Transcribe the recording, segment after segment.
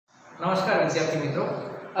નમસ્કાર વિદ્યાર્થી મિત્રો,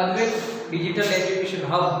 અદ્વૈત ડિજિટલ એજ્યુકેશન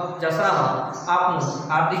હબ જસરામાં આપનું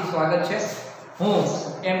હાર્દિક સ્વાગત છે। હું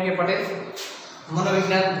M.K. પટેલ,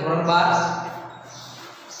 મનોવિજ્ઞાન ધોરણ 12।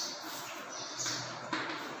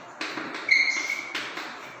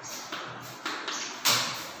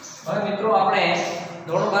 હવે મિત્રો આપણે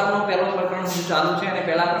ધોરણ 12 નું પહેલું પ્રકરણ ચાલુ છે અને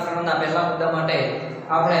પહેલા પ્રકરણના પહેલા મુદ્દા માટે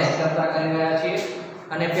આપણે ચર્ચા કરી રહ્યા છીએ।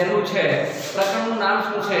 અને પહેલું છે પ્રકરણનું નામ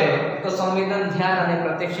શું છે તો સંવેદન, ધ્યાન અને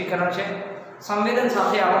પ્રત્યક્ષીકરણ છે। સંવેદન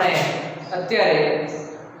સાથે આપણે અત્યારે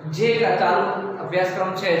જે ચાલુ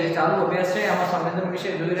અભ્યાસક્રમ છે, જે ચાલુ અભ્યાસ છે એમાં સંવેદન વિશે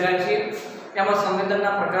જોઈ રહ્યા છીએ। એમાં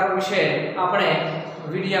સંવેદનના પ્રકારો વિશે આપણે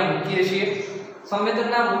વિડિયો મૂકીએ છીએ।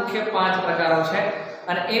 સંવેદનના મુખ્ય 5 પ્રકારો છે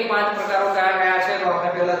અને એ 5 પ્રકારો કયા કયા છે તો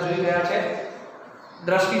આપણે પહેલા જોઈ રહ્યા છે।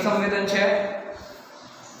 દ્રષ્ટિ સંવેદન છે,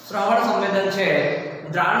 શ્રવણ સંવેદન છે,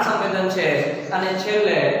 દ્રાણ સંવેદન છે અને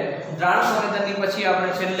છેલ્લે દ્રાણ સંવેદનની પછી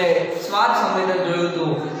આપણે છેલ્લે સ્વાદ સંવેદન જોયું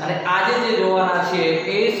હતું અને આજે જે જોવાના છે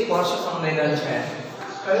એ સ્પર્શ સંવેદન છે।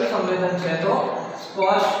 કયું સંવેદન છે તો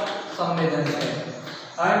સ્પર્શ સંવેદન છે।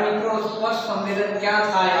 હવે મિત્રો સ્પર્શ સંવેદન ક્યાં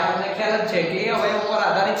થાય આપણને ખ્યાલ જ છે કે એ અવયવ પર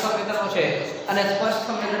આધારિત સંવેદનો છે અને સ્પર્શ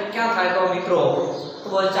સંવેદન ક્યાં થાય તો મિત્રો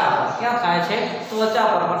ત્વચા પર। ક્યાં થાય છે? ત્વચા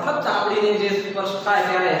પર, મતલબ ચામડીને જે સ્પર્શ થાય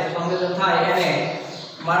ત્યારે સંવેદન થાય એને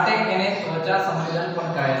માટે એને ત્વચા સંવેદન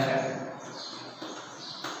પણ કહે છે।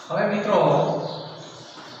 હવે મિત્રો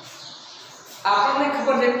આપણને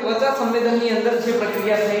ખબર છે ત્વચા સંવેદનની અંદર જે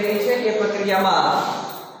પ્રક્રિયા થઈ રહી છે એ પ્રક્રિયામાં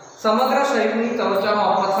સમગ્ર શરીરની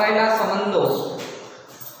ત્વચામાં પથરાયેલા સંબંધો,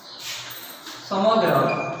 સમગ્ર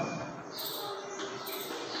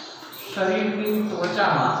શરીરની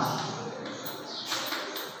ત્વચામાં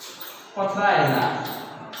પથરાયેલા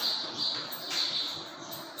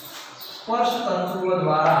સ્પર્શ તંતુઓ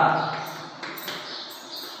દ્વારા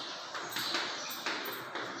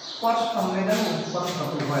સ્પર્શ સંવેદન ઉત્પન્ન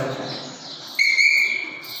થતું હોય છે।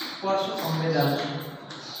 સ્પર્શ સંવેદન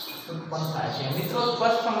ઉત્પન્ન થાય છે। મિત્રો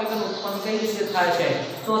સ્પર્શ સંવેદન ઉત્પન્ન કઈ રીતે થાય છે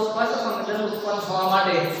તો સ્પર્શ સંવેદન ઉત્પન્ન થવા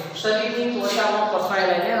માટે શરીરની ત્વચામાં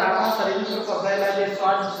પથરાયેલા, એટલે આપણા શરીર પર પથરાયેલા જે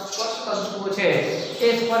સ્પર્શ તંતુઓ છે એ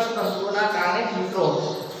સ્પર્શ તંતુઓના કારણે મિત્રો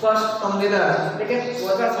સ્પર્શ સંવેદન એટલે કે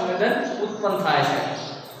ત્વચા સંવેદન ઉત્પન્ન થાય છે।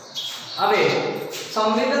 હવે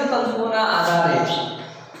સંવેદન તંતુઓના આધારે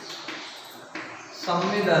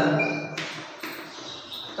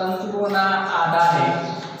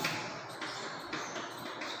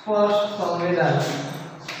સ્પર્શ સંવેદન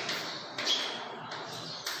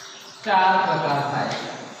 4 પ્રકાર થાય છે।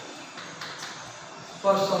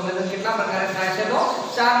 સ્પર્શ સંવેદન કેટલા પ્રકારે થાય છે તો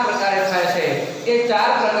 4 પ્રકારે થાય છે। એ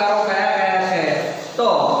 4 પ્રકારો કયા કયા છે તો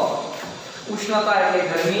ઉષ્ણતા એટલે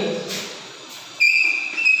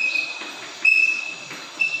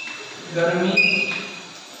ગરમી,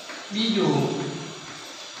 બીજું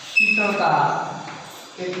શીતળતા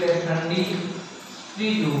એટલે ઠંડી,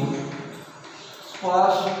 ત્રીજું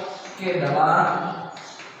સ્પર્શ કે દબાણ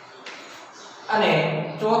અને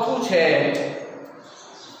ચોથું છે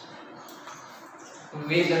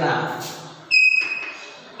વેદના।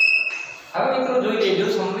 હવે મિત્રો જોઈ લેજો,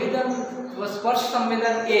 સંવેદન સ્પર્શ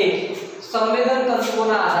સંવેદન એ સંવેદન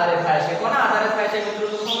તંતુઓના આધારે થાય છે। કોના આધારે થાય છે મિત્રો?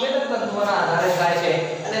 તો સંવેદન તંતુઓના આધારે થાય છે।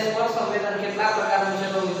 અને સ્પર્શ સંવેદન કેટલા પ્રકારનું છે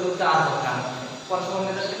તો મિત્રો 4 પ્રકારનું। સ્પર્શ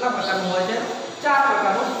સંવેદન કેટલા પ્રકારનું હોય છે? 4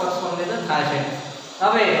 પ્રકારનું સ્પર્શ સંવેદન થાય છે।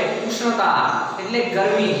 હવે ઉષ્ણતા એટલે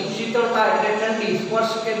ગરમી, શીતળતા એટલે ઠંડી,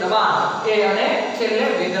 સ્પર્શ કે દબાણ એ અને છેલ્લે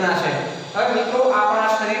વેદના છે। હવે મિત્રો આપણા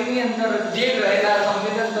શરીરની અંદર જે રહેલા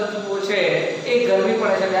સંવેદન તંતુઓ છે એ ગરમી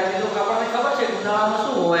પડે છે ત્યારે મિત્રો આપણને ખબર છે ઉનાળામાં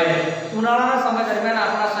શું હોય? ઉનાળાના સમય દરમિયાન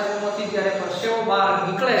આપણા શરીરમાંથી જ્યારે પરસેવો બહાર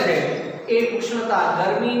નીકળે છે એ ઉષ્ણતા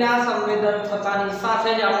ગરમીના સંવેદન થતાની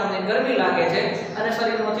સાથે જ આપણને ગરમી લાગે છે અને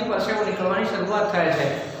શરીરમાંથી પરસેવો નીકળવાની શરૂઆત થાય છે।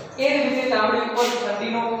 એ જ રીતે ચામડી ઉપર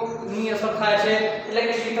ઠંડીની અસર થાય છે, એટલે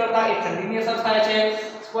કે શીતળતા એ ઠંડીની અસર થાય છે।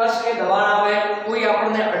 સ્પર્શ કે દબાણ આવે, કોઈ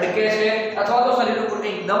આપણને અડકે છે અથવા તો શરીર ઉપર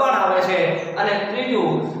કંઈક દબાણ આવે છે અને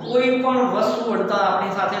ત્રીજું કોઈ પણ વસ્તુ અડતા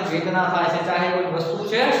આપણી સાથે વેદના થાય છે, ચાહે કોઈ વસ્તુ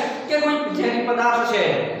છે કે કોઈ ઝેરી પદાર્થ છે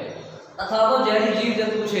અથવા તો ઝેરી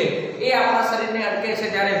જીવજંતુ છે એ આપણા શરીરને અડકે છે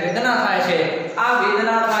ત્યારે વેદના થાય છે। આ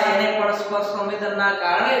વેદના થાય એને પણ સ્પર્શ સંવેદનના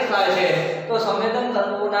કારણે થાય છે। તો સંવેદન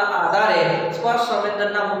તંતુઓના આધારે સ્પર્શ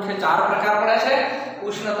સંવેદનના મુખ્ય 4 પ્રકાર પડે છે।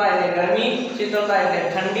 ઉષ્ણતા એટલે ગરમી, શીતળતા એટલે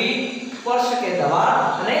ઠંડી, સ્પર્શ કે દબાણ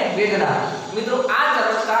અને વેદના। મિત્રો આ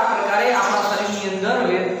 4 પ્રકારે આપણા શરીરની અંદર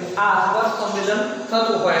આ સ્પર્શ સંવેદન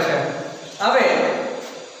થતું હોય છે। હવે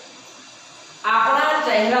આપણા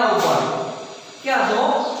ચહેરા ઉપર ક્યાં તો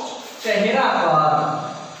ચહેરા પર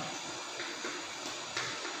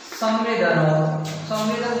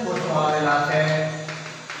સંવેદન કોષો આવેલા છે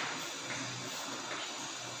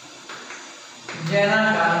જેના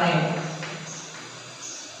કારણે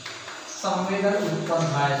સંવેદન ઉત્પન્ન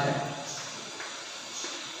થાય છે।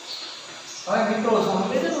 હવે મિત્રો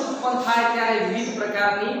સંવેદન ઉત્પન્ન થાય ત્યારે વિવિધ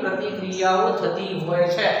પ્રકારની પ્રતિક્રિયાઓ થતી હોય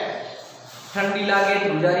છે। ઠંડી લાગે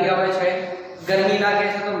ધ્રુજારી આવે છે, ગરમી લાગે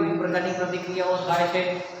છે તો વિવિધ પ્રકારની પ્રતિક્રિયાઓ થાય છે,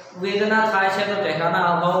 વેદના થાય છે તો ચહેરાના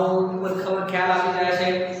હાવભાવ ઉપર ખ્યાલ આવી જાય છે,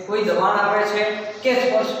 કોઈ દબાણ આવે છે કે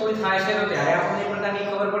સ્પર્શ કોઈ થાય છે તો ત્યારે આપણને પ્રકારની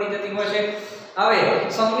ખબર પડી જતી હોય છે। હવે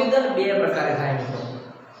સંવેદન બે પ્રકારે થાય મિત્રો,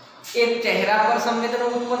 એક ચહેરા પર સંવેદન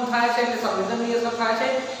ઉત્પન્ન થાય છે એટલે સંવેદનની અસર થાય છે,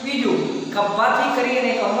 બીજું ખભાથી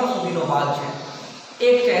કરીને કમર સુધીનો ભાગ છે,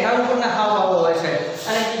 એક ચહેરા ઉપરના હાવભાવ હોય છે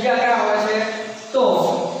અને બીજા કયા હોય છે તો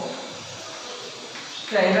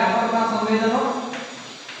ચહેરા પરના સંવેદનો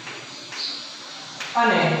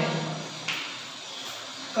અને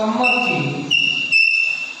કમરથી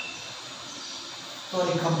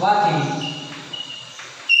ખભાથી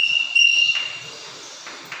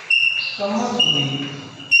કમર સુધી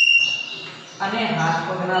અને હાથ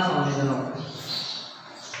પગના સંવેદનો।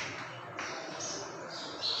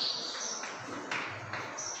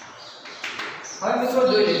 હવે મિત્રો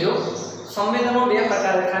જોઈ લેજો સંવેદનો બે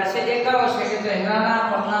પ્રકારે થાય છે, એક કયો છે કે ચહેરાના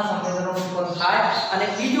પરના સંવેદનો ઉત્પન્ન થાય અને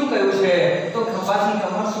બીજું કયું છે તો ખભાથી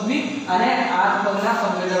કમર સુધી અને હાથ પગના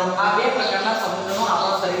સંવેદનો। આ બે પ્રકારના સંવેદનો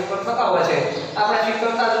આપણા શરીર પર થતા હોય છે। આપણે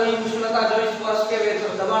શીતળતા જોઈ, ઉષ્ણતા જોઈ, સ્પર્શ કે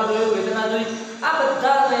દબાણ જોયું, વેદના જોઈ, આ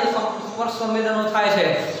બધા સ્પર્શ સંવેદનો થાય છે,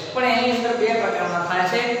 પણ એની અંદર બે પ્રકારના થાય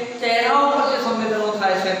છે। ચહેરા ઉપર જે સંવેદનો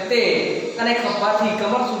થાય છે તે અને ખભાથી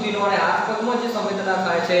કમર સુધીનો અને હાથ પગમાં જે સંવેદના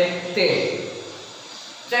થાય છે તે।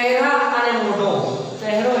 ચહેરા અને મોઢો,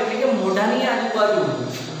 ચહેરો એટલે કે મોઢાની આજુબાજુ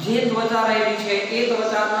જે ત્વચા રહેલી છે એ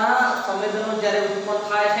ત્વચાના સંવેદનો જ્યારે ઉત્પન્ન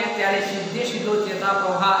થાય છે ત્યારે સીધો ચેતા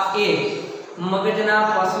પ્રવાહ એ મગજના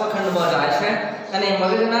પશ્વખંડમાં જાય છે અને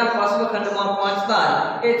મગજના પશ્વખંડમાં પહોંચતા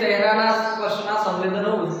એ ચહેરાના સ્પર્શના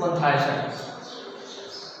સંવેદનો ઉત્પન્ન થાય છે।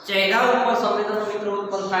 ચહેરા ઉપર સંવેદનો મિત્રો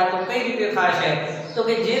ઉત્પન્ન થાય તો કઈ રીતે થાય છે તો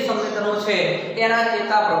કે જે સંવેદનો છે એના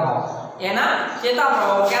ચેતા પ્રવાહ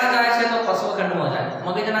ક્યાં જાય છે તો પશ્વખંડમાં જાય।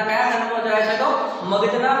 મગજના કયા ખંડમાં જાય છે તો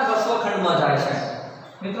મગજના પશ્વખંડમાં જાય છે।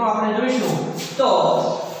 મિત્રો આપણે જોઈશું તો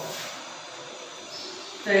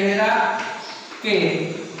ચહેરા કે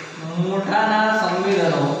મોઢાના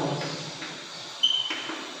સંવેદનો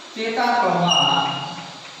ચેતા પ્રવાહ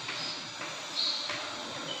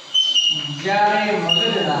જ્યારે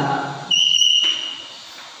મગજના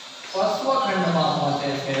પશ્વખંડમાં પહોંચે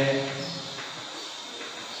છે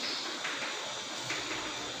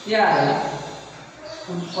ત્યારે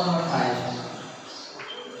ઉત્પન્ન થાય છે।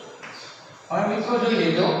 હવે મિત્રો જોઈ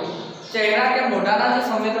લેજો ચહેરા કે મોઢાના જે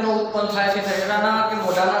સંવેદનો ઉત્પન્ન થાય છે, ચહેરાના કે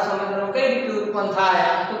મોઢાના સંવેદનો કઈ રીતે ઉત્પન્ન થાય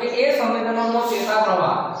તો કે એ સંવેદનોનો ચેતા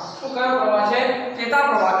પ્રવાહ, શું કયો પ્રવાહ છે ચેતા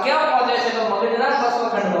પ્રવાહ, ક્યાં પહોંચે છે તો મગજના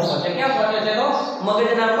પશ્વખંડમાં પહોંચે। ક્યાં પહોંચે છે તો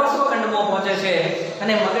મગજના પશ્વખંડમાં પહોંચે છે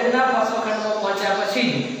અને મગજના પશ્વખંડમાં પહોંચ્યા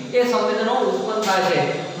પછી એ સંવેદનો ઉત્પન્ન થાય છે।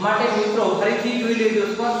 માટે મિત્રો ફરીથી જોઈ લેજો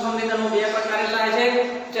સ્પર્શ સંવેદનો બે પ્રકારે થાય છે,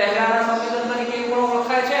 ચહેરાના સંવેદન તરીકે પણ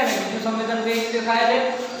ઓળખાય છે અને બીજું સંવેદન કઈ રીતે થાય છે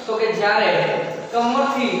તો કે જ્યારે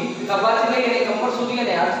કમરથી ખભાથી લઈને કમર સુધી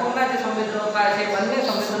અને હાથ પગના જે સંવેદનો થાય છે બંને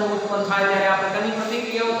સંવેદનો ઉત્પન્ન થાય ત્યારે આ પ્રકારની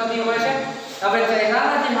પ્રતિક્રિયાઓ થતી હોય છે। હવે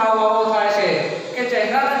ચહેરાના જે હાવભાવો થાય છે કે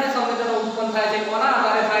ચહેરાના જે સંવેદનો ઉત્પન્ન થાય છે કોના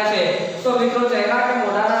આધારે થાય છે તો મિત્રો ચહેરા કે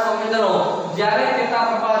મોઢાના સંવેદનો જ્યારે ચેતા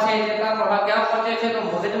પ્રવાહ છે, ચેતા પ્રવાહ ક્યાં પહોંચે છે તો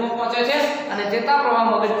મગજમાં પહોંચે છે અને ચેતા પ્રવાહ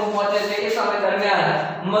મગજમાં પહોંચે છે એ સમય દરમિયાન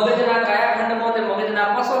મગજના કયા ખંડમાં તે મગજના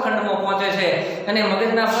પશ્વખંડમાં પહોંચે છે અને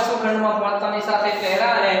મગજના પશ્વખંડમાં પહોંચતાની સાથે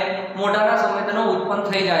ચહેરા અને મોઢાના સંવેદનો ઉત્પન્ન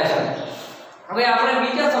થઈ જાય છે। હવે આપણે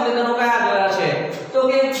બીજા સંવેદનો કયા જોયા છે તો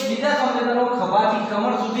કે બીજા સંવેદનો ખભાથી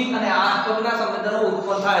કમર સુધી અને હાથ પગના સંવેદનો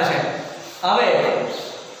ઉત્પન્ન થાય છે। હવે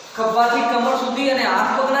ખભાથી કમર સુધી અને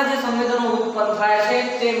હાથ પગના જે સંવેદનો ઉત્પન્ન થાય છે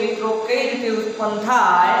તે મિત્રો કઈ રીતે ઉત્પન્ન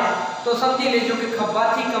થાય તો સમજી લેજો કે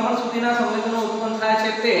ખભાથી કમર સુધીના સંવેદનો ઉત્પન્ન થાય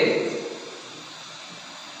છે તે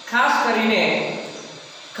ખાસ કરીને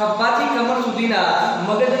ખભાથી કમર સુધીના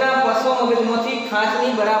મગજના પશ્વ મગજમાંથી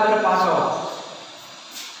ખાંચની બરાબર પાછળ,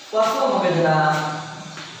 પશ્વ મગજના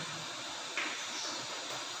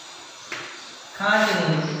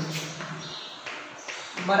ખાંચની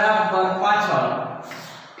બરાબર પાછળ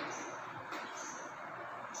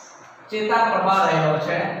ચેતા પ્રવાહ રહેલો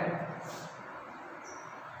છે,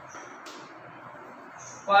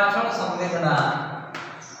 પાછળ સંવેદના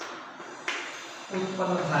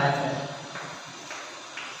ઉત્પન્ન થાય છે।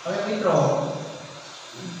 હવે મિત્રો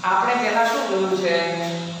આપણે પહેલા શું જોયું છે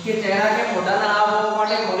કે ચહેરા કે મોઢાના હાવભાવ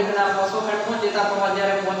માટે મગજના પશ્વખંડમાં ચેતા પ્રવાહ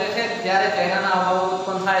જ્યારે પહોંચે છે ત્યારે ચહેરાના હાવભાવ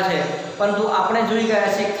ઉત્પન્ન થાય છે, પરંતુ આપણે જોઈ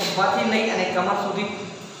ગયા છે ખભાથી લઈ અને કમર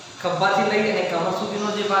સુધીનો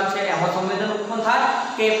જે ભાગ છે એમાં સંવેદન ઉત્પન્ન થાય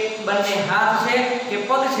કે બંને હાથ છે કે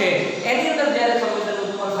પગ છે એની અંદર જ્યારે સંવેદન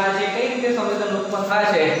ઉત્પન્ન ઉત્પન્ન થાય છે કઈ રીતે સંવેદન ઉત્પન્ન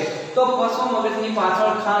થાય છે તો પશ્વ મગજની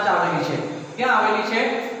પાછળ ખાંચ આવેલી છે ક્યાં આવેલી છે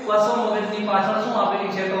પશ્વ મગજની પાછળ શું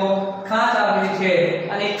આવેલી છે તો ખાંચ આવેલી છે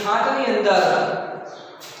અને ખાંચની અંદર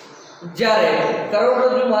જ્યારે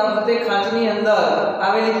કરોડરજ્જુ મારફતે ખાંચની અંદર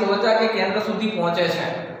આવેલી ત્વચા કે કેન્દ્ર સુધી પહોંચે છે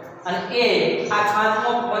અને એ આ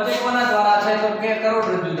ખાંચમાં પહોંચે કોના દ્વારા છે તો કે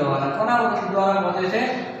કરોડરજ્જુ દ્વારા કોના દ્વારા પહોંચે છે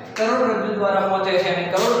કરોડરજ્જુ દ્વારા પહોંચે છે અને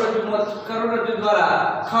કરોડરજ્જુ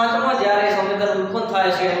દ્વારા ખાંચમાં જ્યારે સંવેદન ઉત્પન્ન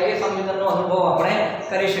થાય છે એ સંવેદનનો અનુભવ આપણે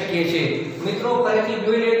કરી શકીએ છીએ મિત્રો ફરીથી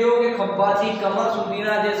જોઈ લેજો કે ખભાથી કમર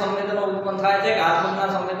સુધીના જે સંવેદનો ઉત્પન્ન થાય છે કે હાથ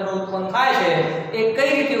પગના સંવેદનો ઉત્પન્ન થાય છે એ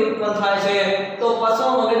કઈ રીતે ઉત્પન્ન થાય છે તો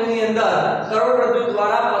પશ્વ મગજની અંદર કરોડરજ્જુ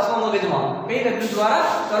દ્વારા પશ્વ મગજમાં કઈ રજ્જુ દ્વારા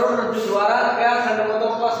કરોડરજ્જુ દ્વારા કયા ખંડમાં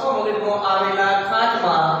તો પશ્વ મગજમાં આવેલા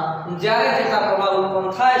ખાંચમાં જ્યારે ચેતા પ્રવાહ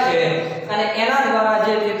ઉત્પન્ન થાય છે અને એના દ્વારા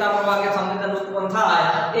જે ચેતા પ્રવાહ કે સંવેદન ઉત્પન્ન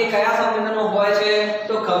થાય એ કયા સંવેદનો હોય છે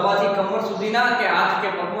તો ખભાથી કમર સુધીના કે હાથ કે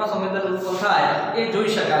પગમાં સંવેદન ઉત્પન્ન થાય એ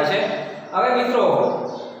જોઈ શકાય છે હવે મિત્રો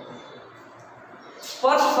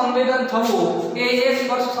સ્પર્શ સંવેદન થવું એ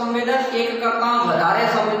સ્પર્શ સંવેદન એક કરતાં વધારે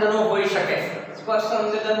સંવેદનો હોઈ શકે સ્પર્શ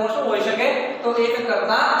સંવેદનમાં શું હોઈ શકે તો એક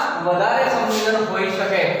કરતાં વધારે સંવેદન હોઈ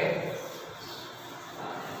શકે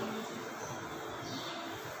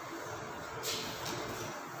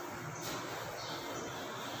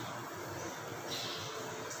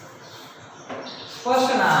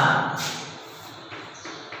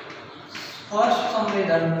સ્પર્શ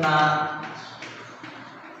સંવેદનના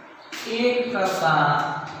એક કરતાં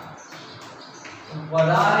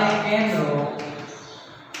વધારે કેન્દ્રો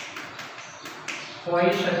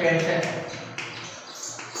હોઈ શકે છે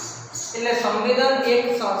એટલે સંવેદન એક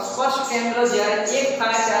સ્પર્શ કેન્દ્ર જ્યારે એક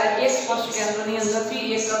થાય ત્યારે એક સ્પર્શ કેન્દ્રની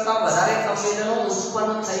અંદરથી એક કરતાં વધારે સંવેદનો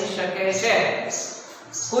ઉત્પન્ન થઈ શકે છે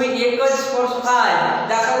કોઈ એક જ સ્પર્શ થાય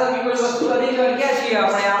દાખલા તરીકે કોઈ વસ્તુ અડીને છીએ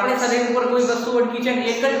આપણે શરીર ઉપર કોઈ વસ્તુ અડકી છે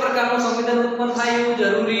એક જ પ્રકારનું સંવેદન ઉત્પન્ન થાય એવું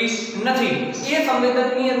જરૂરી નથી એ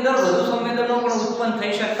સંવેદનની અંદર વધુ સંવેદનો પણ ઉત્પન્ન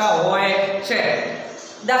થઈ શકતા હોય છે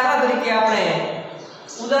દાખલા તરીકે આપણે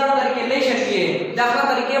ઉદાહરણ તરીકે લઈ શકીએ દાખલા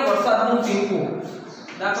તરીકે વરસાદનું ટીપું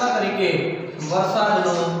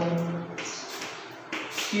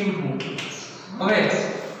હવે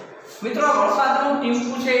મિત્રો વરસાદનું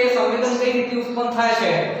ટીપું છે એ સંવેદન કઈ રીતે ઉત્પન્ન થાય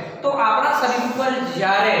છે તો આપણા શરીર ઉપર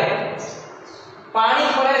જ્યારે પાણી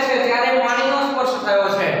પડે છે ત્યારે પાણીનો સ્પર્શ થયો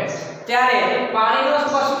છે ત્યારે પાણીનો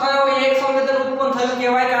સ્પર્શ થયો એ એક સંવેદન ઉત્પન્ન થયું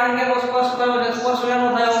કહેવાય કારણ કે સ્પર્શ થયો છે સ્પર્શ એનો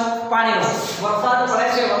થયો પાણીનો વરસાદ પડે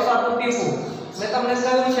છે વરસાદનું ટીપું મેં તમને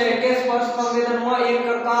કહ્યું છે કે સ્પર્શ સંવેદનમાં એક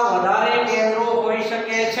કરતાં વધારે કેન્દ્રો હોઈ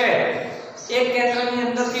શકે છે એક કેન્દ્રની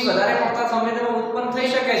અંદરથી વધારે પડતા સંવેદનો ઉત્પન્ન થઈ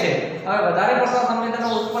શકે છે હવે વધારે પડતા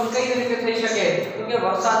સંવેદનો ઉત્પન્ન કઈ રીતે થઈ શકે તો કે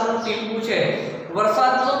વરસાદનું ટીપું છે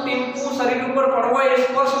વરસાદનું ટીપું શરીર ઉપર પડવો એ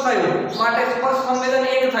સ્પર્શ થયું માટે સ્પર્શ સંવેદન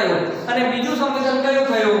એક થયું અને બીજું સંવેદન કયું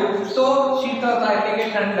થયું તો શીતળતા એટલે કે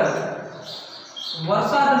ઠંડક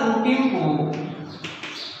વરસાદનું ટીપું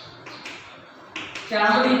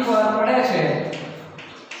ચામડી પર પડે છે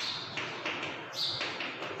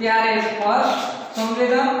ત્યારે સ્પર્શ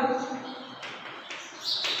સંવેદન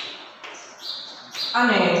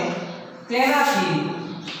અને તેનાથી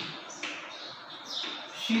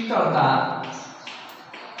શીતળતા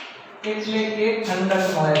એટલે કે ઠંડક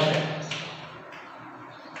મળે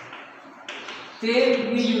છે તે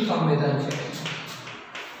બીજું સંવેદન છે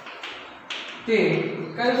તે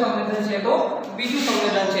કયું સંવેદન છે તો બીજું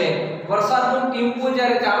સંવેદન છે વરસાદનું ટીપું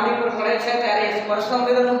જ્યારે ચામડી પર પડે છે ત્યારે સ્પર્શ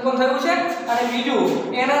સંવેદન ઉત્પન્ન થયું છે અને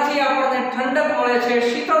બીજું એનાથી આપણને ઠંડક મળે છે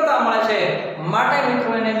શીતળતા મળે છે માટે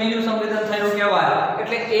મિત્રો એને બીજું સંવેદન થયું કહેવાય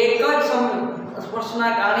એટલે એક જ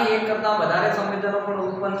સ્પર્શના કારણે એક કરતાં વધારે સંવેદનો પણ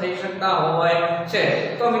ઉત્પન્ન થઈ શકતા હોય છે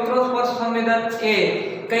તો મિત્રો સ્પર્શ સંવેદન એ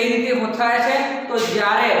કઈ રીતે થાય છે તો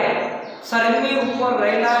જ્યારે શરીરની ઉપર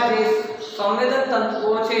રહેલા જે સંવેદન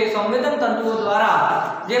તંતુઓ છે સંવેદન તંતુઓ દ્વારા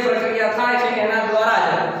જે પ્રક્રિયા થાય છે એના દ્વારા જ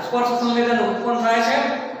સ્પર્શ સંવેદન ઉત્પન્ન થાય છે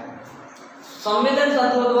સંવેદન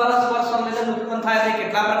તંતુઓ દ્વારા સ્પર્શ સંવેદન ઉત્પન્ન થાય છે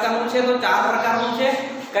કેટલા પ્રકારનું છે તો 4 પ્રકારનું છે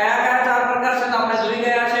કયા 4 પ્રકાર છે તો આપણે જોઈ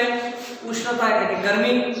ગયા છે ઉષ્ણતા એટલે કે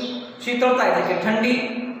ગરમી શીતળતા એટલે કે ઠંડી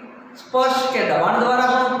સ્પર્શ કે દબાણ દ્વારા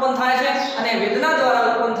પણ ઉત્પન્ન થાય છે અને વેદના દ્વારા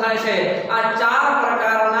ઉત્પન્ન થાય છે આ 4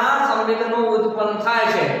 પ્રકારના સંવેદનો ઉત્પન્ન થાય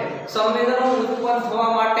છે સંવેદનો ઉત્પન્ન થવા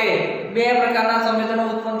માટે 2 પ્રકારના સંવેદનો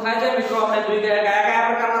ઉત્પન્ન થાય છે મિત્રો આપણે જોઈ ગયા કયા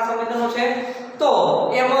પ્રકારના સંવેદનો છે તો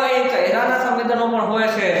એમાં એક ચહેરાના સંવેદનો પણ હોય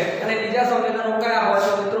છે અને બીજા સંવેદનો કયા હોય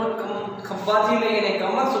છે મિત્રો ખભાથી લઈને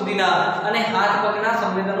કમર સુધીના અને હાથ પગના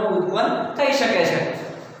સંવેદનો ઉત્પન્ન થઈ શકે છે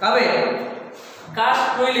હવે ખાસ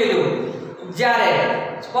જોઈ લેજો જ્યારે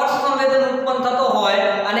સ્પર્શ સંવેદન ઉત્પન્ન થતો હોય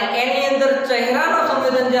અને એની અંદર ચહેરાનો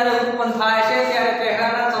સંવેદન જ્યારે ઉત્પન્ન થાય છે ત્યારે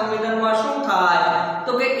ચહેરાના સંવેદનમાં શું થાય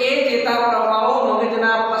તો કે એ ચેતા પ્રવાહો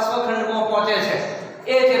મગજના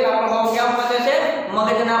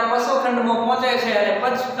તેના પશ્ચખંડમાં પહોંચે છે અને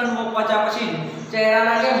પશ્ચખંડમાં પહોંચ્યા પછી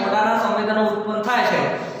ચહેરાના કે મોઢાના સંવેદનો ઉત્પન્ન થાય છે.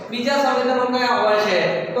 બીજા સંવેદનો કયા હોય છે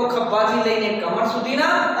તો ખભાથી લઈને કમર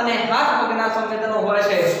સુધીના અને હાથ પગના સંવેદનો હોય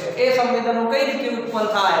છે. એ સંવેદનો કઈ રીતે ઉત્પન્ન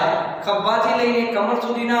થાય? ખભાથી લઈને કમર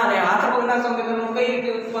સુધીના અને હાથ પગના સંવેદનો કઈ રીતે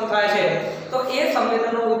ઉત્પન્ન થાય છે તો એ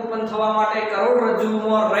સંવેદનો ઉત્પન્ન થવા માટે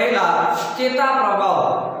કરોડરજ્જુમાં રહેલા ચેતા પ્રભાવ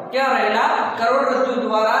ક્યાં રહેલા કરોડરજ્જુ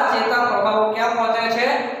દ્વારા ચેતા પ્રભાવો ક્યાં પહોંચે છે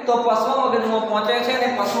તો પશ્વ મગજમાં પહોંચે છે અને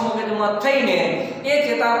પશ્વ મગજમાં થઈને એ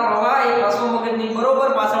ચેતા પ્રવાહ એ પશ્વ મગજની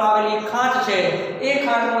બરોબર પાછળ આવેલી ખાંચ છે એ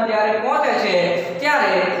ખાંચમાં જ્યારે પહોંચે છે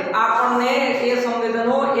ત્યારે આપણને એ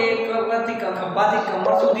સંવેદનો એક ખભાથી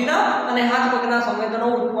કમર સુધીના અને હાથ પગના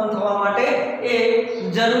સંવેદનો ઉત્પન્ન થવા માટે એ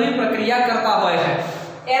જરૂરી પ્રક્રિયા કરતા હોય છે.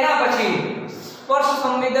 એના પછી સ્પર્શ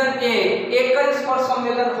સંવેદન એ એક જ સ્પર્શ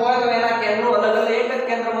સંવેદન હોય તો એના કેન્દ્રો અલગ અલગ એક જ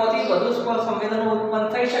કેન્દ્રમાંથી વધુ સ્પર્શ સંવેદનો ઉત્પન્ન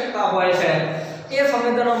થઈ શકતા હોય છે. એ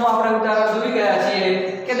સંવેદનોમાં આપણે ઉદાહરણ જોઈ ગયા છીએ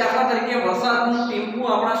કે દાખલા તરીકે વરસાદનું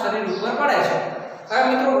ટીમ્પું આપણા શરીર ઉપર પડે છે. હવે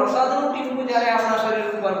મિત્રો વરસાદનું ટીમ્પું જ્યારે આપણા શરીર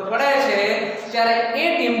ઉપર પડે છે ત્યારે એ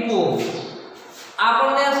ટીમ્પું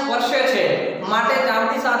આપણને સ્પર્શે છે માટે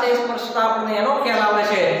ચામડી સાથે સ્પર્શતા આપણને એનો ખ્યાલ આવે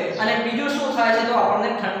છે અને બીજું શું થાય છે તો આપણને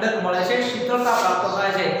ઠંડક મળે છે, શીતળતા પ્રાપ્ત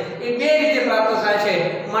થાય છે. એ બે રીતે પ્રાપ્ત થાય છે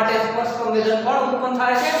માટે સ્પર્શ સંવેદન પણ ઉત્પન્ન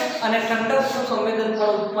થાય છે અને ઠંડક સંવેદન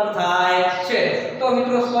પણ ઉત્પન્ન થાય છે. તો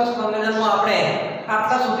મિત્રો સ્પર્શ સંવેદનમાં આપણે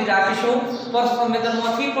આટલા સુધી રાખીશું. સ્પર્શ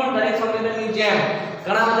સંવેદનમાંથી પણ દરેક સંવેદનની જેમ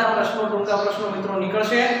ઘણા બધા પ્રશ્નો ટૂંકા પ્રશ્નો મિત્રો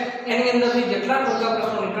નીકળશે. એની અંદરથી જેટલા ટૂંકા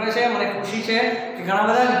પ્રશ્નો નીકળે છે મને ખુશી છે કે ઘણા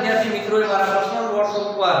બધા વિદ્યાર્થી મિત્રોએ મારા પર્સનલ વોટ્સએપ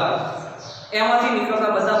પર એમાંથી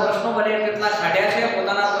નીકળતા બધા પ્રશ્નો બને કેટલા કાઢ્યા છે,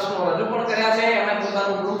 પોતાના પ્રશ્નો રજૂ પણ કર્યા છે. એમણે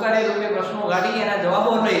પોતાનું ગૃહકાર્ય રૂપે પ્રશ્નો કાઢી એના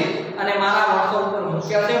જવાબો લઈ અને મારા વોટ્સએપ ઉપર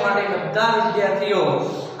મૂક્યા છે. માટે બધા વિદ્યાર્થીઓ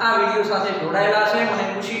આ વિડિયો સાથે જોડાયેલા છે, મને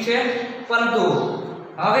ખુશી છે. પરંતુ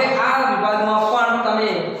હવે આ વિભાગમાં પણ તમે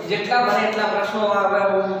જેટલા બને એટલા પ્રશ્નો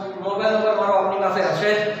મોબાઈલ ઉપર મારો આપની પાસે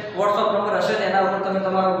હશે, વોટ્સએપ નંબર હશે, એના ઉપર તમે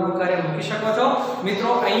તમારું ગૃહકાર્ય મૂકી શકો છો.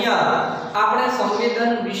 મિત્રો અહીંયા આપણે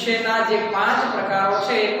સંવેદન વિશેના જે 5 પ્રકારો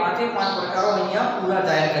છે એ 5 પ્રકારો અહીંયા પૂરા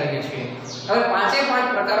જાહેર કરીએ છીએ. હવે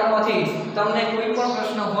 5 પ્રકારોમાંથી તમને કોઈ પણ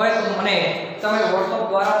પ્રશ્ન હોય તો મને તમે વોટ્સએપ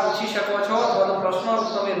દ્વારા પૂછી શકો છો અથવા તો પ્રશ્નો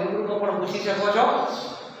તમે રૂબરૂમાં પણ પૂછી શકો છો.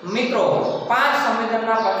 મિત્રો 5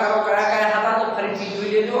 સંવેદનના પ્રકારો કયા હતા તો ફરીથી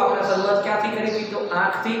જોઈ લેજો. આપણે શરૂઆત ક્યાંથી કરી હતી તો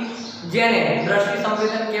આંખથી, જેને દ્રષ્ટિ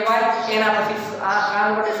સંવેદન કહેવાય. એના પછી આ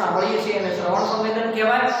કાન વડે સાંભળીએ છીએ એને શ્રવણ સંવેદન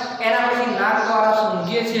કહેવાય. એના પછી નાક દ્વારા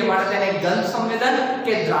સૂંઘીએ છીએ માટે તેને ગંધ સંવેદન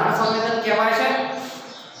કે ઘ્રાણ સંવેદન કહેવાય છે.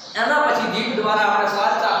 એના પછી જીભ દ્વારા આપણે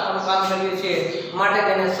સ્વાદ ચાખવાનું કામ કરીએ છીએ માટે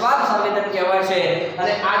તેને સ્વાદ સંવેદન કહેવાય છે.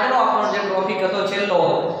 અને આજનો આપણો જે ટોપિક હતો છેલ્લો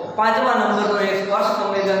 5મા નંબરનો એ સ્પર્શ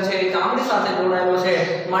સંવેદન છે એ ચામડી સાથે જોડાયેલો છે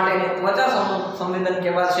માટે એને ત્વચા સંવેદન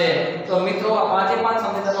કહેવાય છે. તો મિત્રો આ 5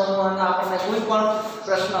 સંવેદનોનો આપણને કોઈ પણ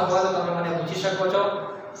પ્રશ્ન હોય તો તમે મને પૂછી શકો છો.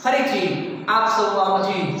 ફરીથી આપ સૌ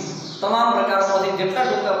આમાંથી તમામ પ્રકારોમાંથી જેટલા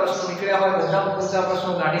ટૂંકા પ્રશ્નો નીકળ્યા હોય બધા ટૂંકા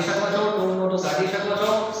પ્રશ્નો કાઢી શકો છો, ટૂંકમાં કાઢી શકો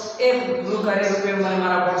છો. એ ગૃહકાર્ય રૂપે મને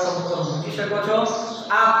મારા વોટ્સએપ ઉપર મૂકી શકો છો.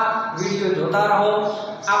 આપ વિડિયો જોતા રહો,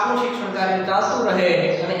 આપણું શિક્ષણ કાર્ય ચાલતું રહે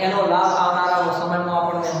અને એનો લાભ આવનારા સમયમાં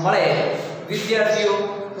આપણને મળે. વિદ્યાર્થીઓ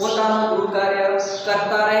પોતાનું ગૃહકાર્ય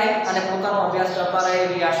કરતા રહે અને પોતાનો અભ્યાસ કરતા રહે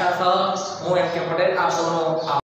એવી આશા સહ હું M.K. પટેલ આપ સૌનો